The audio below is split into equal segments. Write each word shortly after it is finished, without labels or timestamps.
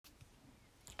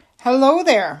Hello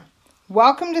there.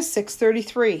 Welcome to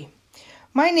 633.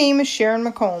 My name is Sharon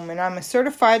McComb and I'm a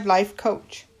certified life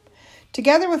coach.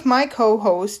 Together with my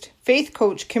co-host, faith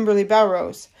coach Kimberly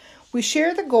Belrose, we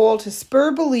share the goal to spur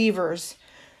believers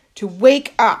to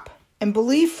wake up and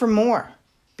believe for more,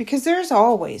 because there's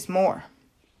always more.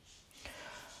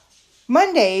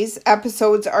 Monday's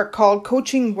episodes are called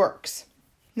Coaching Works.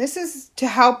 This is to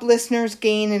help listeners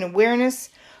gain an awareness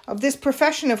of this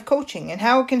profession of coaching and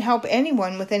how it can help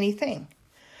anyone with anything.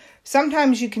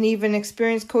 Sometimes you can even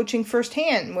experience coaching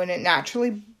firsthand when it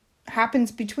naturally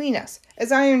happens between us,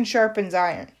 as iron sharpens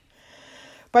iron.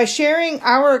 By sharing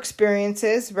our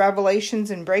experiences,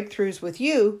 revelations, and breakthroughs with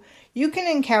you, you can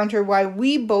encounter why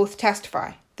we both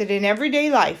testify that in everyday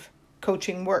life,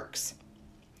 coaching works.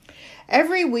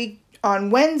 Every week on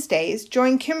Wednesdays,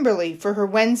 join Kimberly for her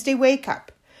Wednesday Wake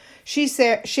Up. She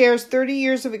shares 30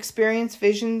 years of experience,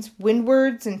 visions,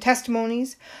 windwords, and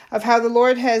testimonies of how the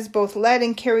Lord has both led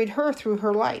and carried her through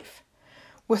her life.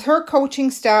 With her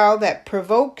coaching style that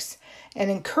provokes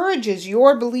and encourages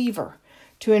your believer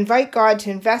to invite God to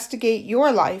investigate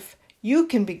your life, you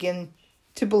can begin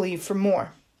to believe for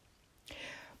more.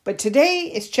 But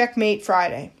today is Checkmate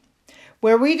Friday,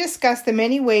 where we discuss the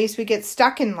many ways we get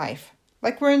stuck in life,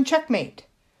 like we're in checkmate.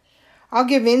 I'll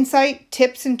give insight,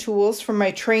 tips, and tools from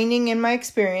my training and my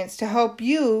experience to help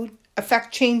you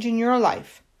affect change in your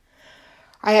life.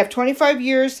 I have 25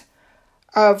 years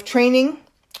of training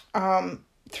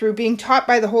through being taught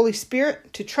by the Holy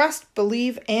Spirit to trust,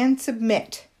 believe, and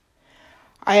submit.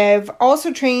 I have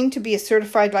also trained to be a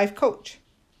certified life coach.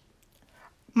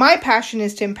 My passion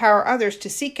is to empower others to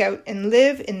seek out and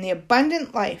live in the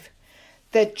abundant life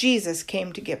that Jesus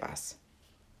came to give us.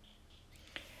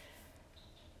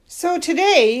 So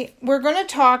today, we're going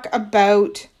to talk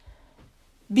about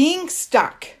being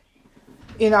stuck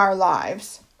in our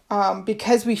lives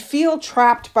because we feel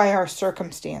trapped by our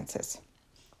circumstances.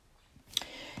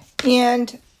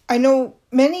 And I know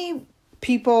many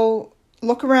people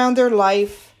look around their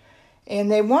life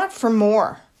and they want for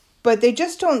more, but they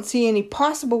just don't see any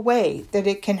possible way that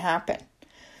it can happen.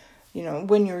 You know,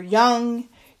 when you're young,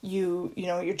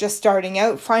 you're just starting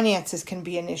out, finances can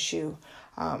be an issue.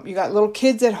 You got little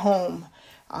kids at home.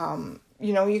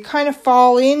 You kind of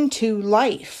fall into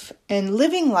life and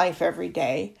living life every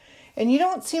day, and you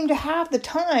don't seem to have the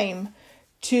time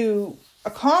to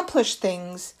accomplish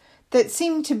things that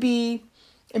seem to be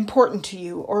important to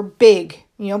you or big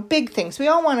things. We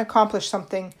all want to accomplish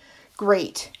something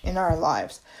great in our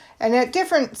lives. And at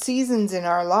different seasons in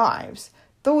our lives,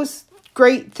 those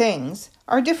great things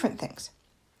are different things.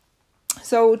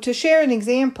 So to share an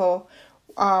example,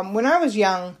 when I was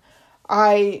young,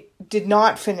 I did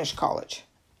not finish college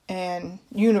and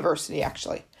university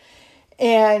actually.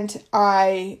 And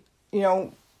I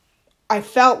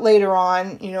felt later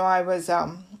on, I was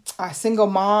a single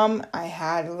mom. I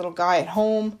had a little guy at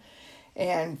home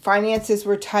and finances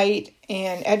were tight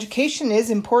and education is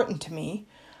important to me.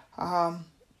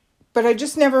 But I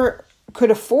just never could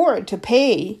afford to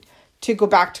pay to go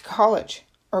back to college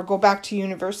or go back to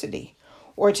university,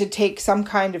 or to take some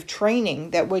kind of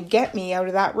training that would get me out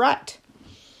of that rut.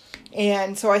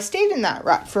 And so I stayed in that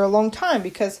rut for a long time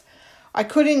because I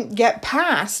couldn't get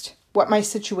past what my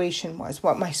situation was,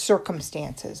 what my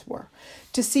circumstances were,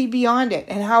 to see beyond it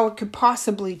and how it could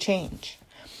possibly change.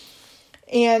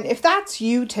 And if that's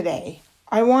you today,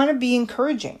 I want to be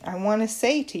encouraging. I want to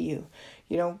say to you,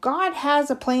 God has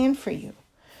a plan for you.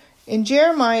 In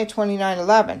Jeremiah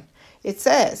 29:11, it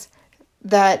says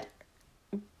that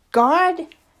God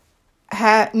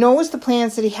knows the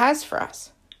plans that he has for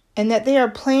us, and that they are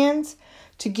plans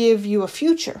to give you a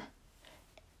future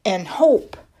and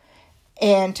hope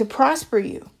and to prosper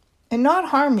you and not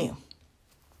harm you.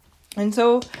 And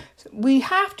so we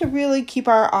have to really keep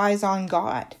our eyes on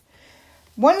God.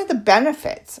 One of the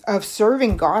benefits of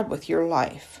serving God with your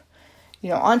life,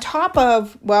 on top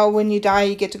of, when you die,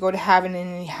 you get to go to heaven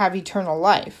and have eternal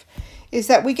life, is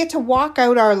that we get to walk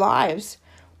out our lives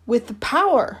with the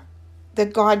power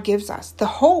that God gives us, the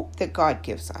hope that God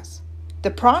gives us,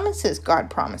 the promises God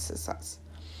promises us,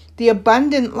 the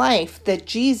abundant life that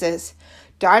Jesus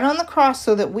died on the cross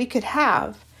so that we could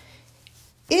have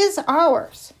is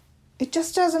ours. It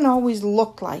just doesn't always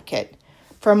look like it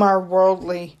from our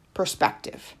worldly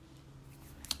perspective.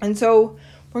 And so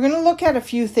we're going to look at a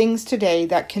few things today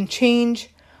that can change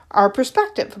our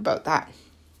perspective about that.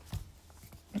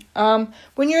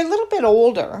 When you're a little bit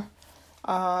older,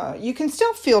 you can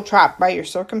still feel trapped by your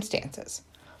circumstances.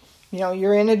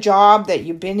 You're in a job that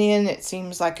you've been in. It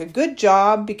seems like a good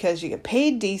job because you get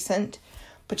paid decent,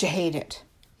 but you hate it.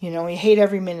 You hate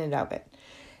every minute of it.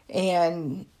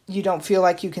 And You don't feel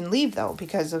like you can leave, though,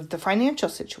 because of the financial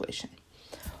situation.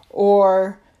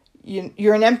 Or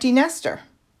you're an empty nester.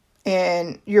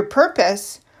 And your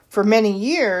purpose for many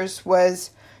years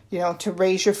was, to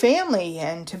raise your family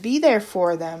and to be there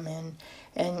for them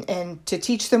and to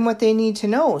teach them what they need to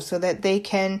know so that they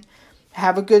can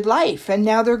have a good life. And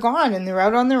now they're gone and they're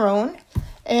out on their own.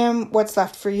 And what's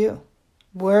left for you?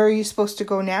 Where are you supposed to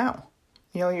go now?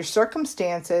 Your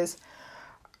circumstances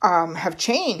have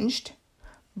changed,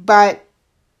 but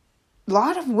a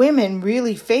lot of women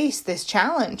really face this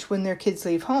challenge when their kids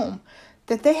leave home,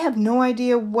 that they have no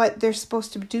idea what they're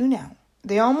supposed to do now.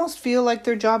 They almost feel like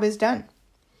their job is done.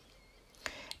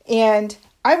 And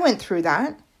I went through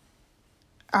that.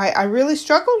 I really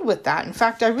struggled with that. In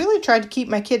fact, I really tried to keep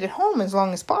my kid at home as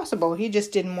long as possible. He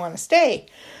just didn't want to stay.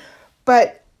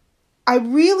 But I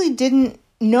really didn't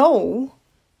know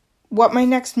what my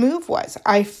next move was.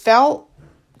 I felt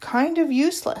kind of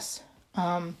useless.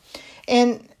 And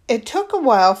it took a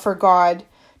while for God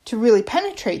to really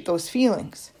penetrate those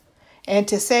feelings and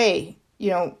to say,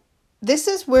 this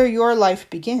is where your life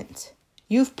begins.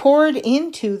 You've poured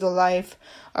into the life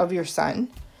of your son,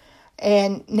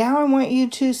 and now I want you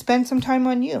to spend some time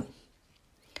on you.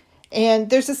 And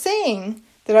there's a saying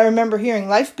that I remember hearing,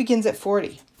 life begins at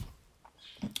 40.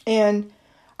 And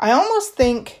I almost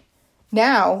think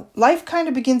now life kind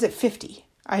of begins at 50.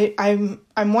 I'm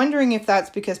wondering if that's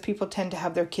because people tend to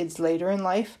have their kids later in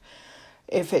life,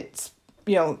 if it's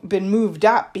been moved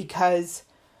up because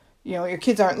your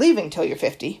kids aren't leaving till you're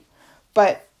 50.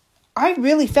 But I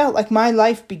really felt like my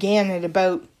life began at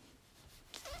about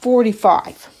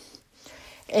 45.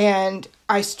 And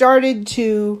I started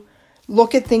to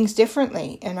look at things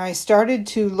differently. And I started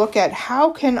to look at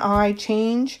how can I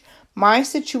change my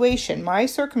situation, my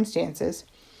circumstances,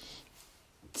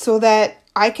 so that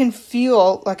I can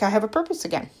feel like I have a purpose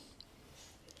again.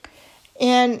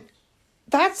 And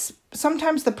that's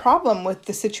sometimes the problem with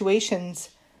the situations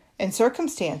and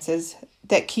circumstances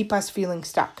that keep us feeling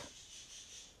stuck.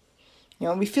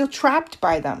 We feel trapped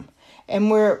by them, and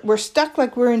we're stuck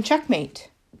like we're in checkmate.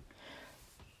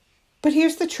 But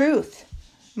here's the truth,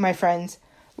 my friends.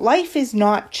 Life is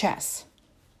not chess.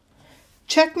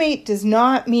 Checkmate does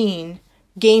not mean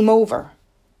game over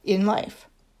in life.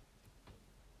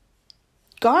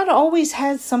 God always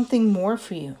has something more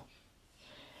for you.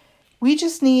 We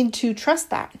just need to trust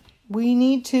that. We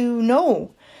need to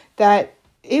know that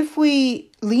if we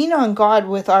lean on God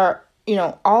with our,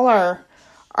 all our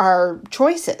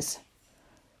choices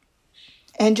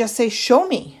and just say, show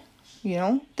me,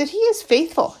 that he is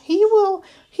faithful. He will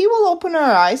open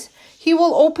our eyes. He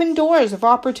will open doors of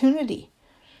opportunity.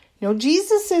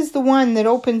 Jesus is the one that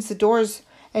opens the doors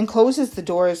and closes the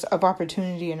doors of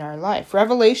opportunity in our life.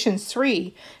 Revelations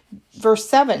 3, verse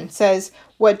 7 says,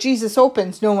 what Jesus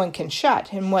opens, no one can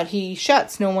shut, and what he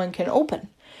shuts, no one can open.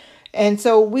 And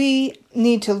so we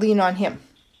need to lean on him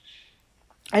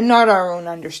and not our own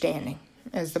understanding,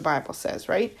 as the Bible says,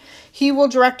 right? He will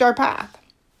direct our path.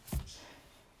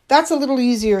 That's a little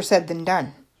easier said than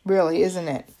done, really, isn't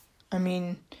it? I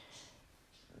mean,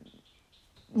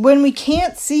 when we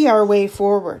can't see our way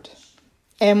forward,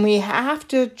 and we have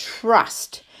to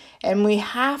trust, and we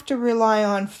have to rely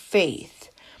on faith,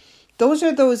 those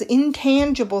are those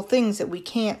intangible things that we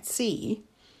can't see.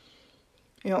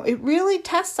 It really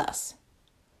tests us.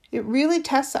 It really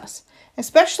tests us,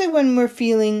 especially when we're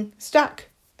feeling stuck,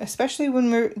 especially when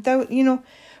we're,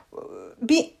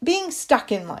 being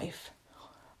stuck in life,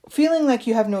 feeling like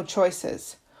you have no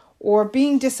choices, or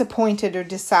being disappointed or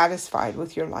dissatisfied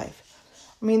with your life.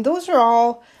 I mean, those are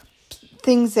all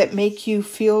things that make you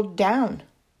feel down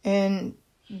and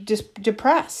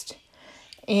depressed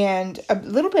and a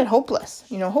little bit hopeless.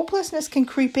 Hopelessness can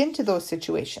creep into those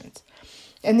situations.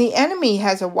 And the enemy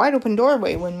has a wide open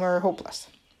doorway when we're hopeless.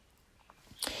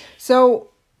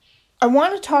 So I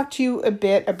want to talk to you a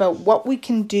bit about what we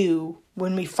can do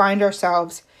when we find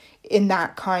ourselves in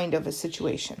that kind of a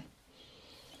situation.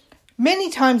 Many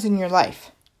times in your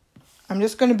life, I'm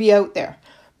just going to be out there.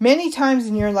 Many times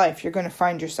in your life, you're going to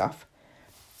find yourself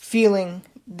feeling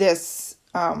this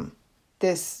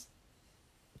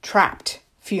trapped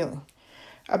feeling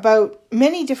about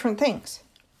many different things.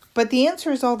 But the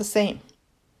answer is all the same.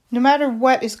 No matter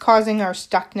what is causing our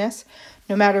stuckness,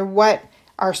 no matter what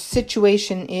our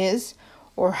situation is,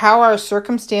 or how our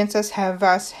circumstances have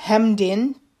us hemmed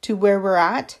in to where we're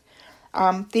at,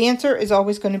 the answer is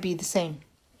always going to be the same.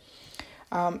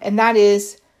 And that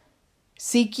is,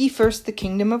 seek ye first the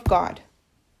kingdom of God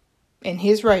and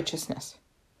his righteousness,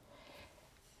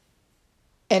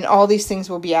 and all these things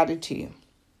will be added to you.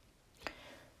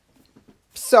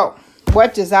 So,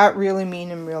 what does that really mean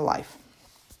in real life?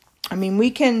 I mean,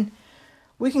 we can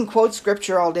quote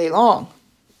scripture all day long,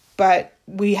 but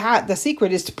the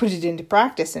secret is to put it into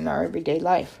practice in our everyday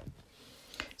life.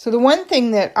 So the one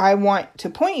thing that I want to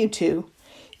point you to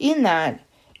in that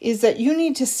is that you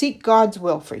need to seek God's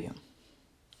will for you.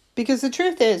 Because the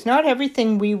truth is, not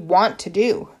everything we want to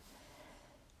do,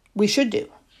 we should do.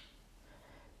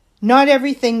 Not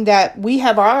everything that we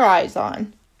have our eyes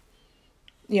on,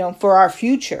 for our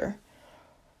future,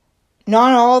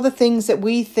 not all the things that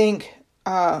we think,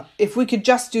 if we could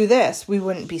just do this, we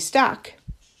wouldn't be stuck.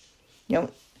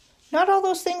 Not all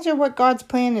those things are what God's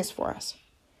plan is for us.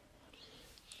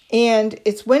 And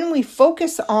it's when we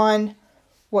focus on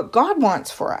what God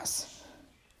wants for us,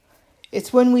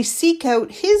 it's when we seek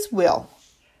out His will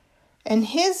and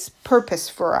His purpose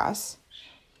for us,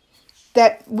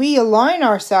 that we align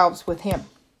ourselves with Him.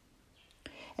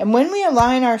 And when we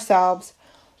align ourselves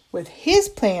with His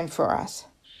plan for us,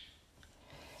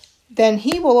 then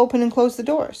He will open and close the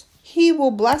doors. He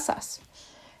will bless us.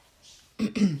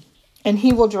 And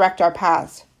He will direct our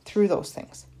paths through those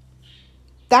things.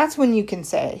 That's when you can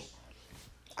say,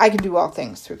 I can do all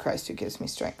things through Christ who gives me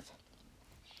strength.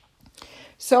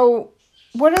 So,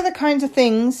 what are the kinds of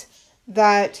things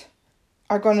that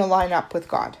are going to line up with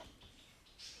God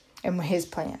and His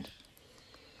plan?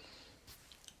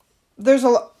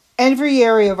 Every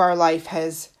area of our life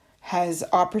has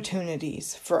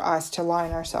opportunities for us to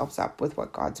line ourselves up with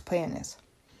what God's plan is.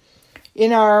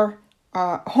 In our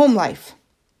home life,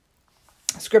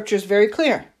 Scripture is very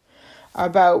clear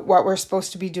about what we're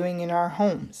supposed to be doing in our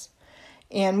homes.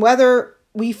 And whether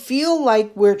we feel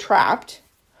like we're trapped,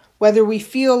 whether we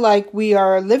feel like we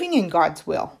are living in God's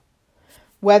will,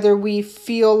 whether we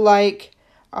feel like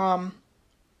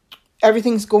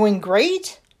everything's going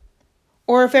great,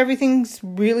 or if everything's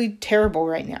really terrible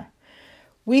right now,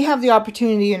 we have the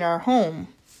opportunity in our home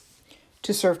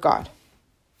to serve God.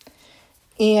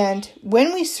 And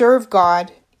when we serve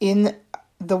God in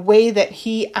the way that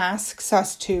He asks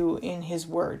us to in His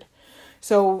Word,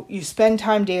 so you spend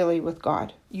time daily with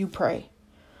God, you pray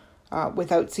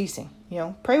without ceasing.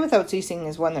 Pray without ceasing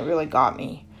is one that really got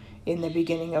me in the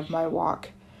beginning of my walk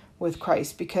with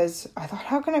Christ, because I thought,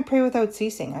 how can I pray without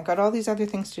ceasing? I got all these other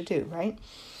things to do, right?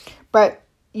 But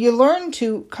you learn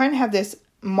to kind of have this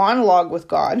monologue with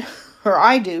God, or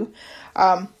I do,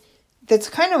 that's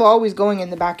kind of always going in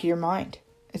the back of your mind.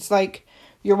 It's like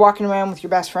you're walking around with your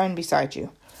best friend beside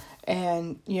you,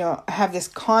 and have this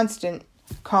constant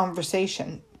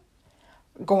conversation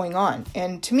going on.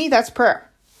 And to me, that's prayer,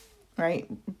 right?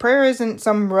 Prayer isn't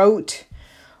some rote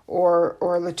or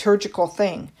liturgical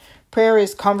thing. Prayer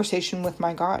is conversation with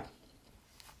my God.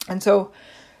 And so,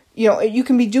 you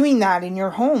can be doing that in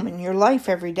your home, in your life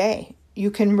every day.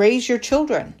 You can raise your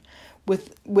children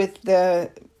with the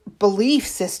belief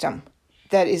system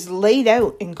that is laid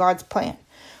out in God's plan.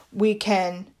 We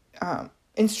can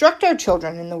instruct our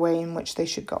children in the way in which they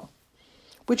should go,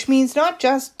 which means not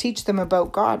just teach them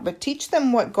about God, but teach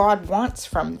them what God wants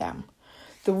from them.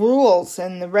 The rules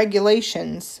and the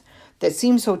regulations that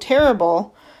seem so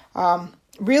terrible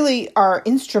really are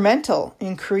instrumental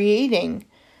in creating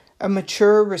a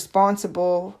mature,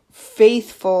 responsible,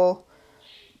 faithful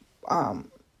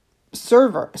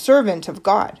servant of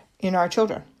God in our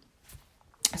children.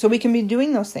 So we can be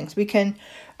doing those things. We can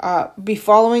be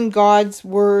following God's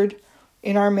word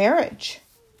in our marriage.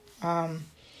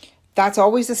 That's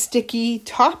always a sticky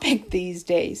topic these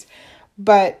days.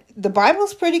 But the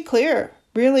Bible's pretty clear,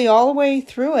 really all the way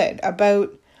through it,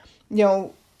 about,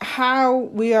 how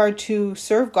we are to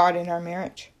serve God in our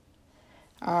marriage.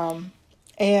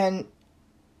 And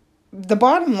the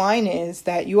bottom line is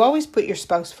that you always put your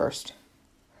spouse first.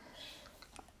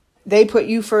 They put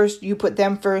you first, you put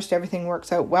them first, everything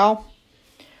works out well.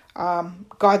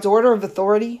 God's order of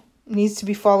authority needs to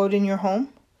be followed in your home.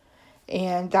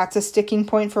 And that's a sticking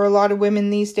point for a lot of women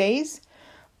these days.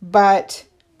 But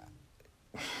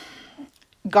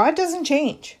God doesn't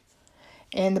change.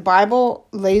 And the Bible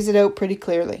lays it out pretty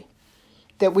clearly,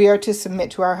 that we are to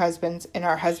submit to our husbands, and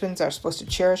our husbands are supposed to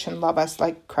cherish and love us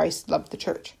like Christ loved the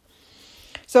church.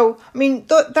 So,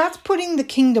 that's putting the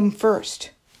kingdom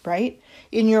first, right,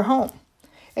 in your home.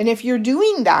 And if you're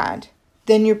doing that,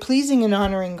 then you're pleasing and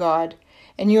honoring God,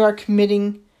 and you are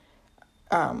committing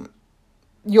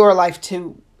your life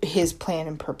to His plan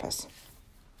and purpose.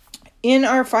 In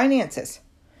our finances,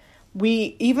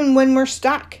 even when we're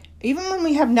stuck, even when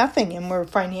we have nothing and we're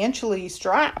financially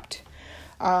strapped,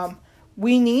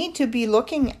 we need to be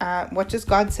looking at, what does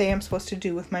God say I'm supposed to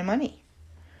do with my money,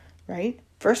 right?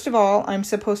 First of all, I'm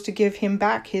supposed to give Him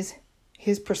back his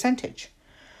percentage.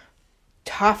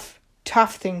 Tough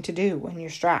thing to do when you're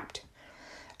strapped.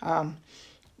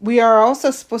 We are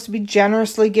also supposed to be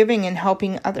generously giving and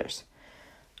helping others.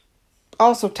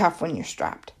 Also tough when you're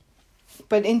strapped.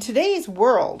 But in today's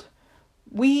world,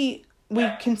 we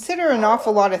consider an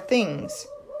awful lot of things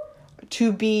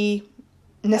to be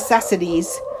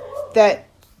necessities that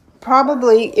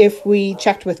probably, if we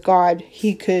checked with God,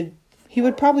 he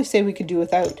would probably say we could do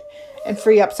without and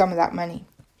free up some of that money.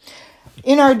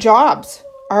 In our jobs,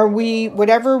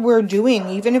 whatever we're doing,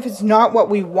 even if it's not what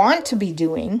we want to be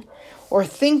doing or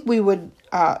think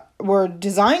we're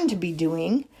designed to be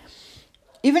doing,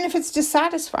 even if it's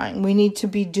dissatisfying, we need to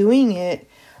be doing it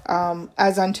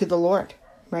as unto the Lord,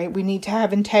 right? We need to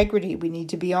have integrity. We need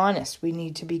to be honest. We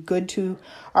need to be good to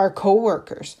our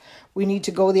coworkers. We need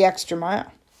to go the extra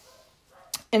mile.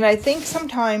 And I think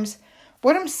sometimes,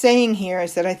 what I'm saying here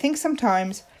is that I think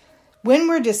sometimes when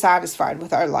we're dissatisfied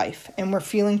with our life and we're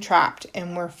feeling trapped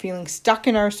and we're feeling stuck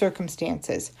in our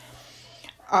circumstances,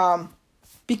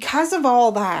 because of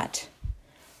all that,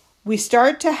 we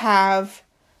start to have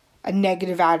a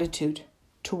negative attitude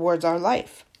towards our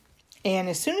life. And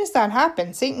as soon as that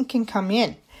happens, Satan can come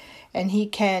in and he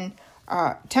can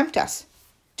tempt us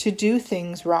to do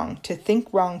things wrong, to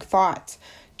think wrong thoughts,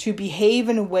 to behave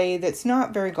in a way that's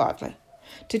not very godly,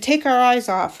 to take our eyes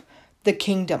off the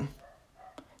kingdom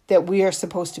that we are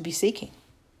supposed to be seeking.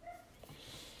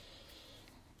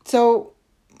 So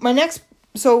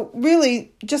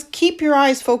really just keep your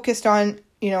eyes focused on,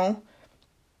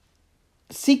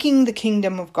 seeking the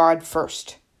kingdom of God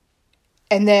first,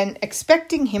 and then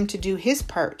expecting him to do his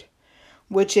part,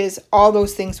 which is all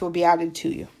those things will be added to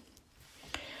you.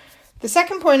 The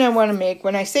second point I want to make,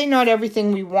 when I say not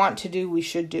everything we want to do, we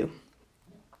should do.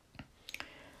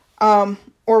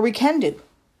 Or we can do.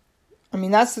 I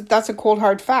mean, that's a cold,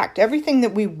 hard fact. Everything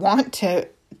that we want to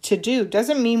do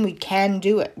doesn't mean we can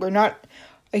do it. We're not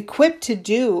equipped to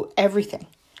do everything.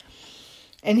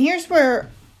 And here's where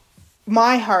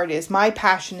my heart is, my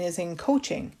passion is in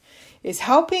coaching, is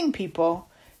helping people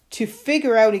to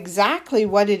figure out exactly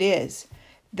what it is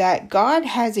that God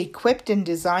has equipped and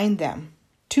designed them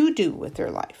to do with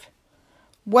their life.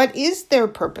 What is their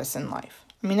purpose in life?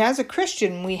 I mean, as a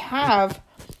Christian, we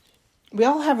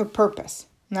all have a purpose,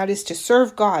 and that is to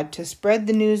serve God, to spread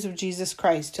the news of Jesus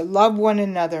Christ, to love one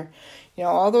another,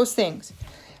 all those things.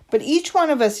 But each one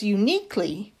of us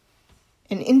uniquely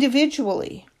and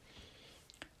individually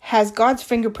has God's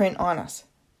fingerprint on us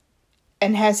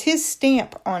and has his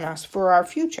stamp on us for our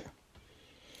future.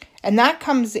 And that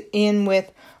comes in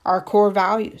with our core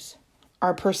values,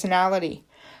 our personality,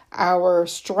 our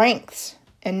strengths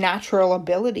and natural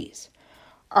abilities,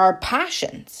 our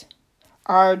passions,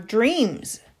 our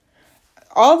dreams.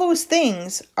 All those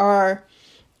things are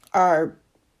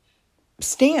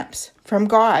stamps from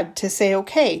God to say,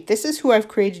 okay, this is who I've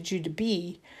created you to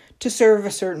be to serve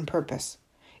a certain purpose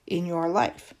in your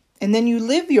life. And then you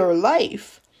live your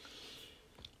life,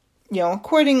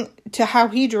 according to how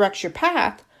he directs your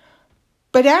path.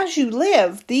 But as you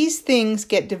live, these things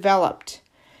get developed.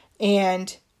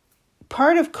 And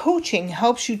part of coaching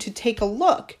helps you to take a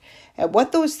look at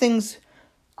what those things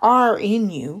are in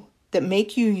you that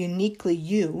make you uniquely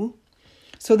you,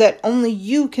 so that only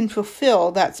you can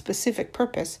fulfill that specific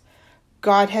purpose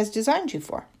God has designed you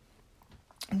for.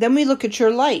 Then we look at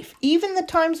your life, even the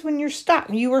times when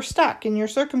you were stuck in your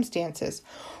circumstances,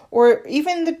 or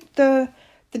even the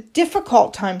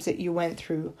difficult times that you went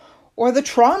through, or the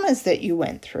traumas that you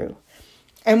went through.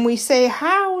 And we say,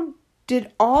 how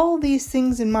did all these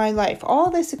things in my life,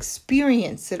 all this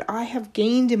experience that I have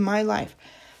gained in my life,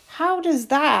 how does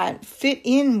that fit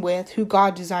in with who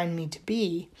God designed me to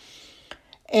be?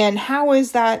 And how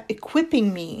is that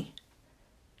equipping me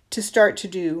to start to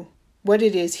do what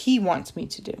it is he wants me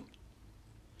to do?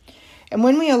 And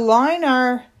when we align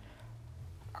our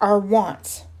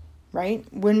wants, right?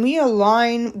 When we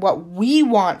align what we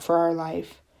want for our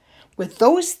life with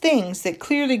those things that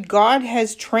clearly God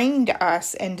has trained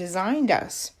us and designed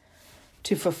us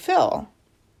to fulfill,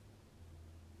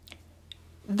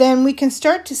 then we can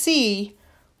start to see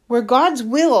where God's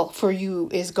will for you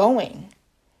is going.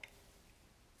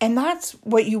 And that's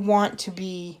what you want to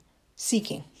be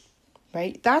seeking,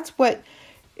 right? That's what,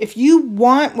 if you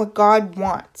want what God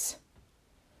wants,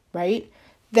 right,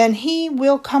 then he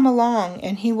will come along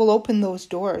and he will open those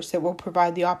doors that will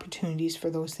provide the opportunities for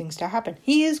those things to happen.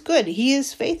 He is good. He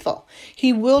is faithful.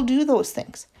 He will do those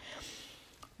things.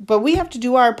 But we have to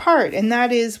do our part, and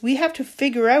that is we have to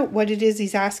figure out what it is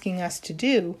he's asking us to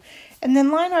do and then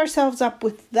line ourselves up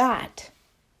with that.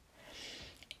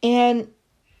 And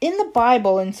in the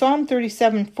Bible, in Psalm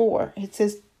 37:4, it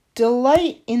says,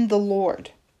 delight in the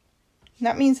Lord. And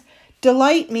that means,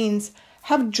 delight means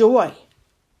have joy.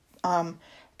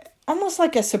 almost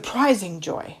like a surprising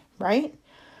joy, right?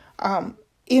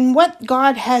 In what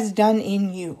God has done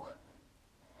in you.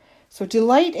 So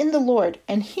delight in the Lord,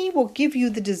 and He will give you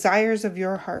the desires of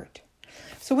your heart.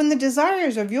 So when the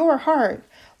desires of your heart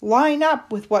line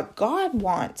up with what God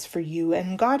wants for you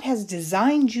and God has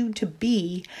designed you to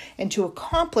be and to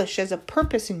accomplish as a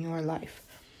purpose in your life,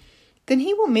 then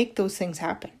He will make those things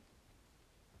happen.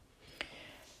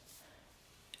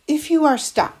 If you are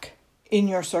stuck in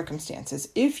your circumstances,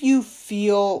 if you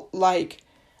feel like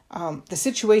the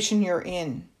situation you're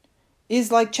in is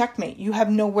like checkmate, you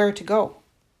have nowhere to go,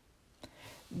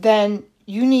 then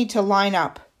you need to line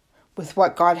up with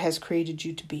what God has created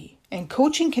you to be. And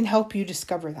coaching can help you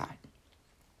discover that.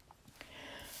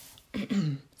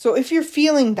 So if you're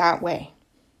feeling that way,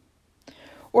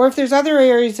 or if there's other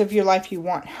areas of your life you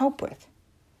want help with,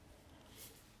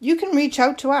 you can reach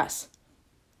out to us.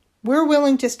 We're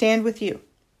willing to stand with you.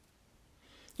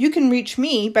 You can reach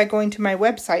me by going to my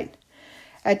website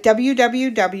at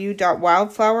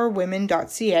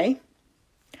www.wildflowerwomen.ca,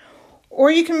 or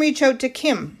you can reach out to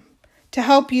Kim to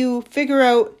help you figure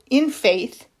out in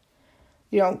faith,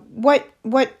 what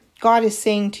God is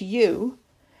saying to you.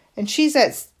 And she's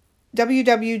at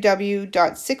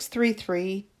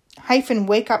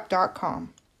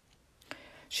www.633-wakeup.com.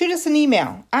 Shoot us an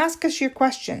email. Ask us your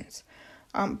questions.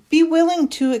 Be willing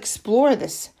to explore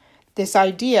this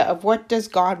idea of what does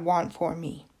God want for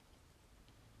me.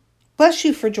 Bless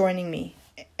you for joining me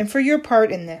and for your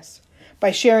part in this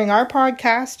by sharing our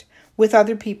podcast with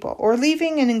other people or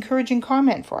leaving an encouraging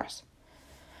comment for us.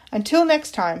 Until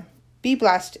next time, be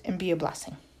blessed and be a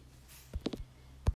blessing.